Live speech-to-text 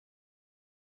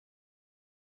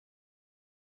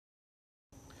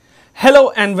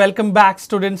Hello and welcome back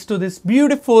students to this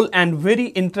beautiful and very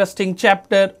interesting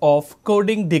chapter of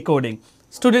coding decoding.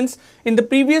 Students, in the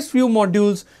previous few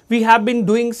modules, we have been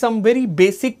doing some very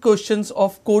basic questions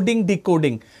of coding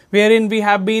decoding, wherein we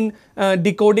have been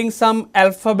decoding some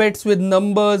alphabets with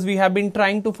numbers. We have been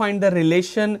trying to find the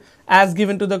relation as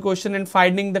given to the question and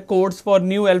finding the codes for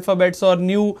new alphabets or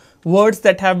new words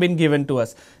that have been given to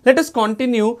us. Let us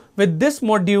continue with this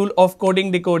module of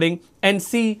coding decoding and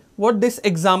see what this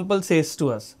example says to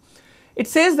us. It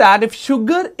says that if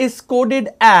sugar is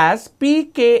coded as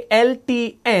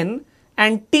PKLTN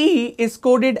and T is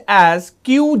coded as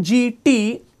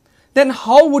QGT, then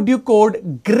how would you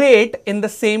code great in the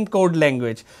same code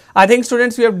language? I think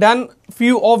students, we have done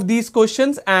few of these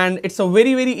questions and it's a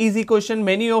very easy question.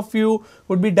 Many of you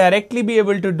would be directly be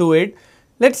able to do it.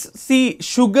 Let's see,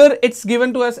 sugar, it's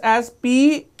given to us as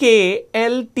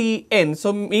PKLTN.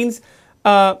 So means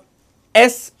SUGAR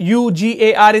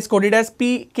is coded as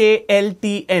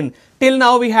PKLTN. Till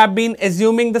now we have been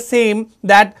assuming the same,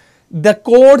 that the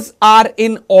codes are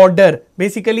in order.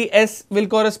 Basically S will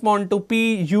correspond to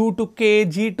P, U to K,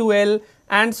 G to L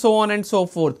and so on and so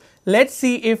forth. Let's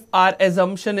see if our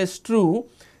assumption is true.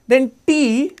 Then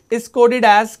T is coded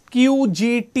as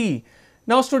QGT.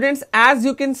 Now students, as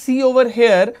you can see over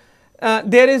here,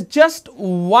 there is just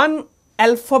one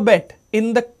alphabet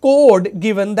in the code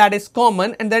given that is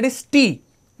common, and that is T,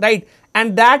 right?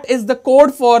 And that is the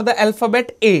code for the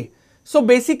alphabet A. So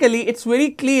basically, it's very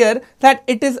clear that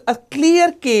it is a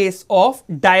clear case of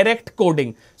direct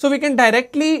coding. So we can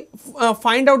directly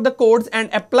find out the codes and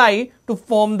apply to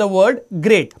form the word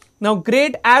great. Now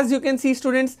great, as you can see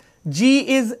students,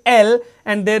 G is L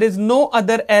and there is no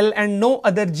other L and no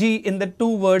other G in the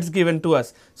two words given to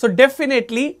us. So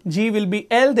definitely G will be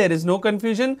L, there is no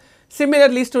confusion.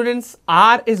 Similarly students,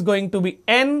 R is going to be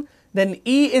N, then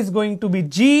E is going to be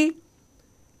G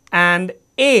and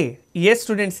A. Yes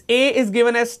students, A is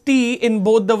given as T in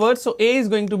both the words, so A is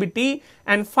going to be T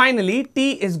and finally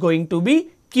T is going to be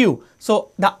Q.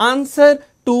 So the answer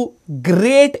to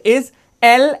great is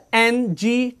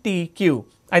LNGTQ.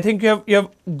 I think you have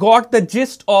got the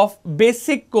gist of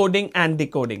basic coding and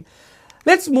decoding.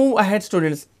 Let's move ahead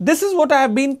students. This is what I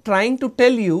have been trying to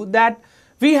tell you, that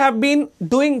we have been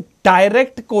doing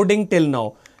direct coding till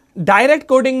now. Direct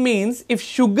coding means if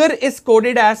sugar is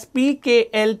coded as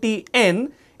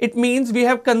PKLTN, it means we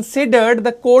have considered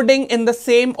the coding in the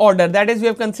same order. That is, we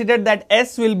have considered that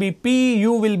S will be P,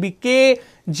 U will be K,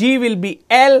 G will be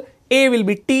L, A will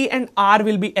be T and R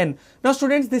will be N. Now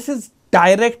students, this is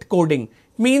direct coding.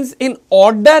 Means in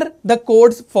order the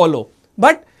codes follow,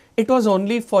 but it was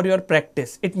only for your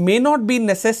practice. It may not be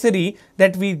necessary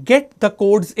that we get the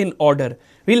codes in order.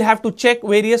 We'll have to check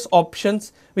various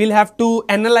options. We'll have to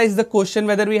analyze the question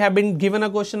whether we have been given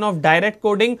a question of direct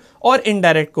coding or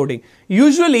indirect coding.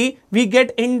 Usually we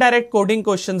get indirect coding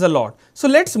questions a lot. So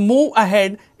let's move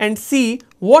ahead and see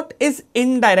what is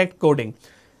indirect coding.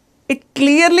 It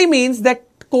clearly means that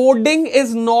coding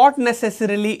is not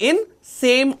necessarily in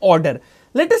same order.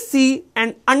 Let us see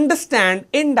and understand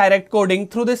indirect coding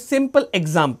through this simple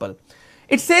example.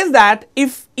 It says that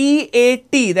if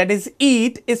EAT, that is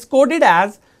eat, is coded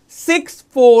as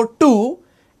 642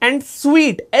 and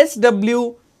sweet,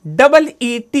 SWEET,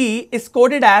 is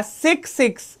coded as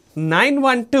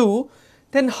 66912,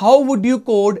 then how would you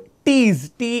code tease,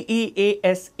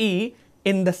 TEASE,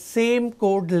 in the same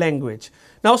code language?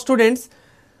 Now students,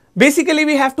 basically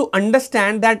we have to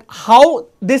understand that how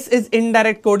this is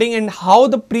indirect coding and how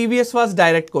the previous was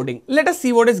direct coding. Let us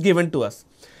see what is given to us.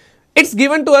 It's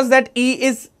given to us that E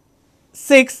is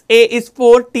 6, A is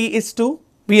 4, T is 2.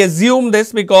 We assume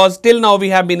this because till now we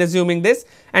have been assuming this.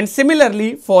 And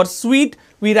similarly for sweet,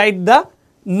 we write the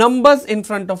numbers in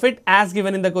front of it as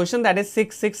given in the question, that is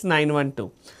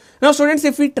 66912. Now students,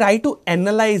 if we try to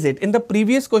analyze it, in the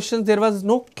previous questions there was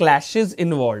no clashes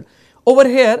involved. Over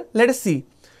here, let us see.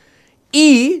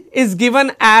 E is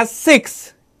given as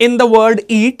 6 in the word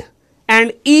eat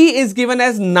and E is given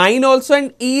as 9 also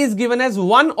and E is given as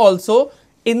 1 also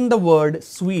in the word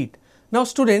sweet. Now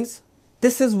students,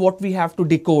 this is what we have to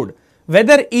decode,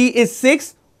 whether E is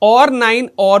 6 or 9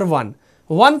 or 1.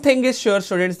 One thing is sure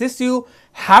students, this you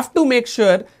have to make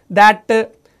sure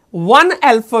that one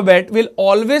alphabet will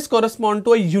always correspond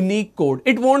to a unique code.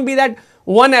 It won't be that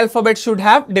one alphabet should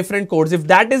have different codes. If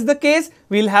that is the case,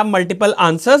 we'll have multiple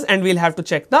answers and we'll have to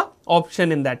check the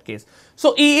option in that case.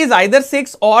 So E is either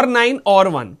 6 or 9 or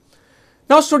 1.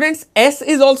 Now students, S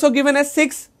is also given as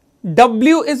 6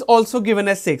 W is also given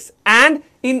as 6 and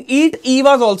in EAT E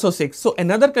was also 6. So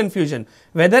another confusion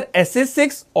whether S is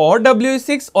 6 or W is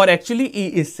 6 or actually E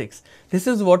is 6. This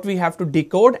is what we have to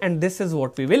decode and this is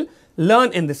what we will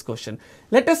learn in this question.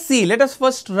 Let us see, let us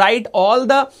first write all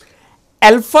the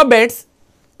alphabets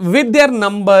with their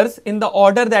numbers in the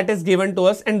order that is given to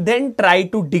us and then try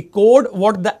to decode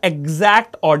what the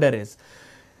exact order is.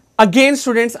 Again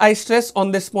students, I stress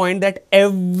on this point that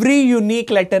every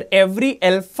unique letter, every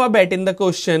alphabet in the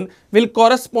question will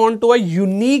correspond to a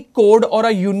unique code or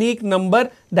a unique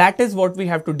number. That is what we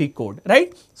have to decode,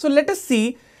 right? So let us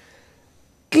see,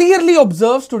 clearly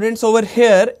observe students over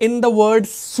here in the word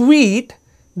sweet,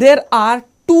 there are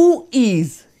two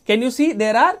E's. Can you see?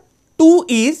 There are two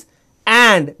E's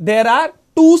and there are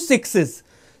two 6's.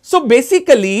 So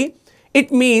basically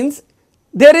it means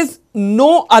there is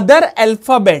no other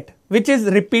alphabet which is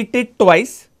repeated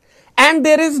twice and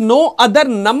there is no other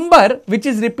number which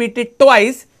is repeated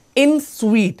twice in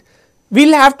sweet.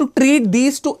 We'll have to treat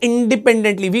these two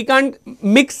independently. We can't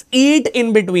mix it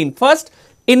in between. First,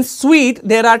 in sweet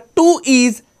there are two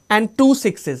E's and two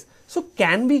 6's. So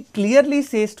can we clearly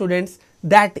say students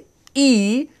that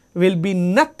E will be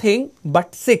nothing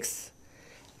but 6?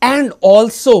 And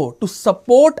also to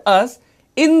support us,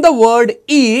 in the word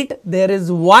eat, there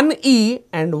is one E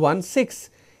and one 6.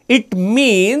 It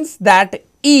means that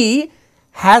E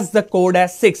has the code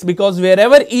as 6 because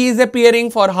wherever E is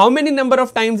appearing, for how many number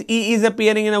of times E is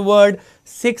appearing in a word,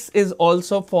 6 is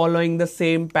also following the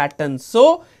same pattern.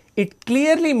 So it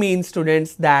clearly means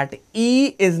students that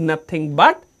E is nothing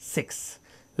but 6.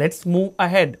 Let's move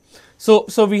ahead. So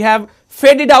we have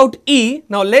faded out E.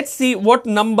 Now let's see what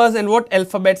numbers and what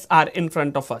alphabets are in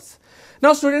front of us.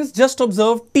 Now students, just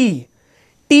observe T.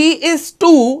 T is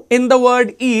 2 in the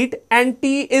word eat and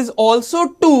T is also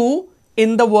 2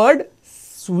 in the word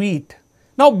sweet.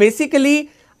 Now basically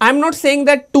I am not saying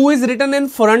that 2 is written in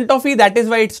front of E, that is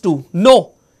why it's 2.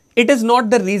 No, it is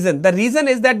not the reason. The reason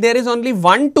is that there is only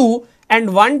one 2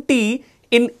 and one T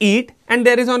in eat and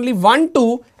there is only one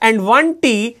 2 and one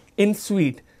T in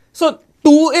sweet. So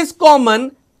 2 is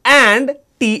common and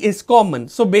T is common.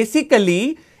 So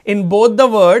basically in both the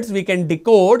words we can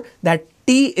decode that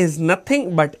T is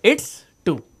nothing but it's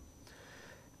 2.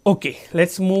 Okay,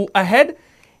 let's move ahead.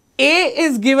 A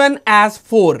is given as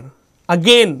 4.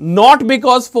 Again, not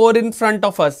because 4 in front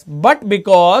of us, but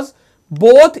because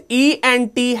both E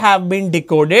and T have been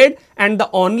decoded and the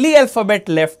only alphabet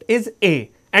left is A.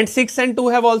 And 6 and 2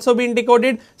 have also been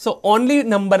decoded. So only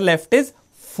number left is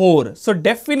 4. So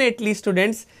definitely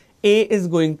students, A is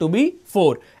going to be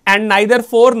 4 and neither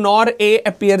 4 nor A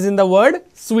appears in the word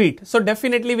sweet. So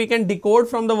definitely we can decode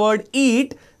from the word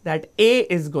eat that A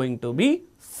is going to be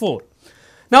 4.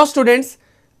 Now students,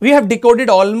 we have decoded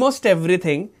almost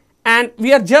everything and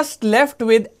we are just left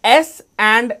with S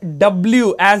and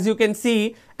W as you can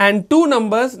see and two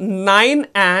numbers 9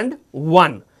 and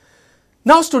 1.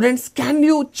 Now students, can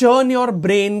you churn your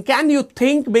brain? Can you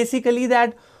think basically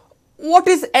that what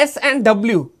is S and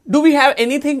W? Do we have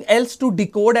anything else to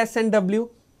decode S and W?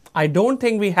 I don't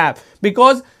think we have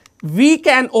because we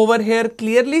can over here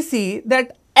clearly see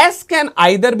that S can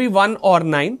either be 1 or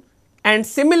 9 and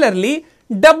similarly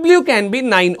W can be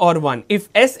 9 or 1. If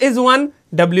S is 1,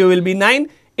 W will be 9.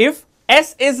 If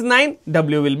S is 9,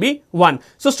 W will be 1.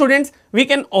 So students, we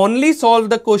can only solve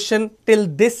the question till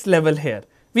this level here.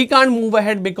 We can't move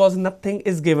ahead because nothing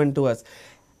is given to us.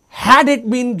 Had it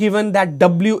been given that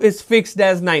W is fixed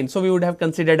as 9, so we would have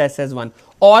considered S as 1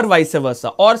 or vice versa,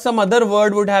 or some other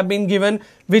word would have been given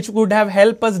which would have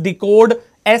helped us decode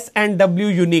S and W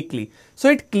uniquely. So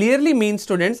it clearly means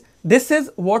students, this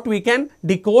is what we can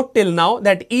decode till now,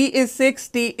 that E is 6,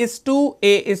 T is 2,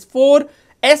 A is 4,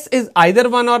 S is either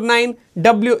 1 or 9,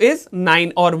 W is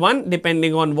 9 or 1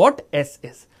 depending on what S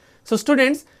is. So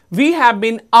students, we have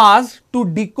been asked to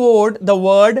decode the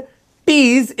word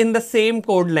T's in the same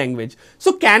code language.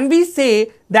 So can we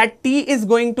say that T is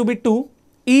going to be 2,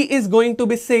 E is going to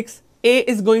be 6, A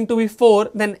is going to be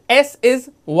 4, then S is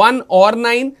 1 or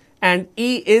 9 and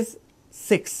E is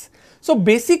 6. So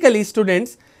basically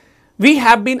students, we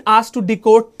have been asked to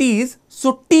decode T's.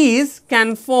 So T's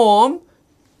can form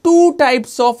two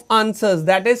types of answers,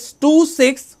 that is 2,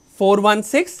 6, 4, 1,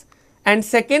 6 and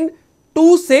second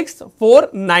 2, 6, 4,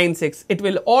 9, 6. It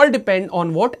will all depend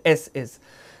on what S is.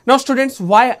 Now students,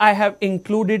 why I have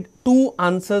included two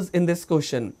answers in this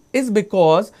question is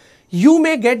because you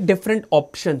may get different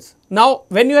options. Now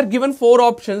when you are given 4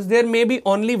 options, there may be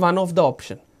only one of the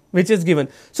option which is given.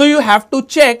 So you have to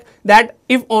check that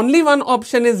if only one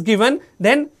option is given,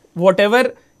 then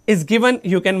whatever is given,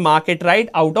 you can mark it right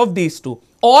out of these two.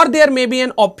 Or there may be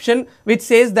an option which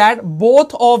says that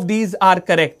both of these are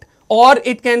correct, or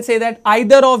it can say that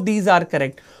either of these are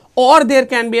correct, or there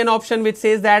can be an option which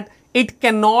says that it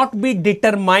cannot be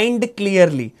determined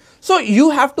clearly. So you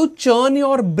have to churn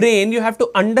your brain, you have to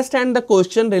understand the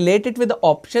question, relate it with the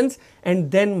options,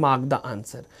 and then mark the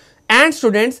answer. And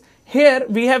students, here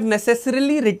we have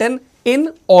necessarily written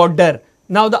in order.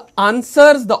 Now the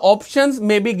answers, the options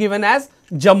may be given as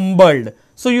jumbled.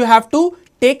 So you have to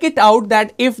take it out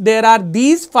that if there are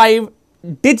these 5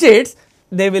 digits,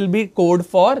 there will be code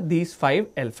for these 5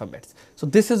 alphabets. So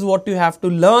this is what you have to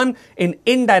learn in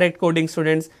indirect coding,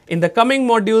 students. In the coming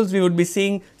modules, we would be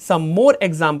seeing some more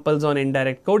examples on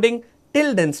indirect coding.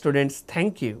 Till then, students,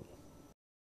 thank you.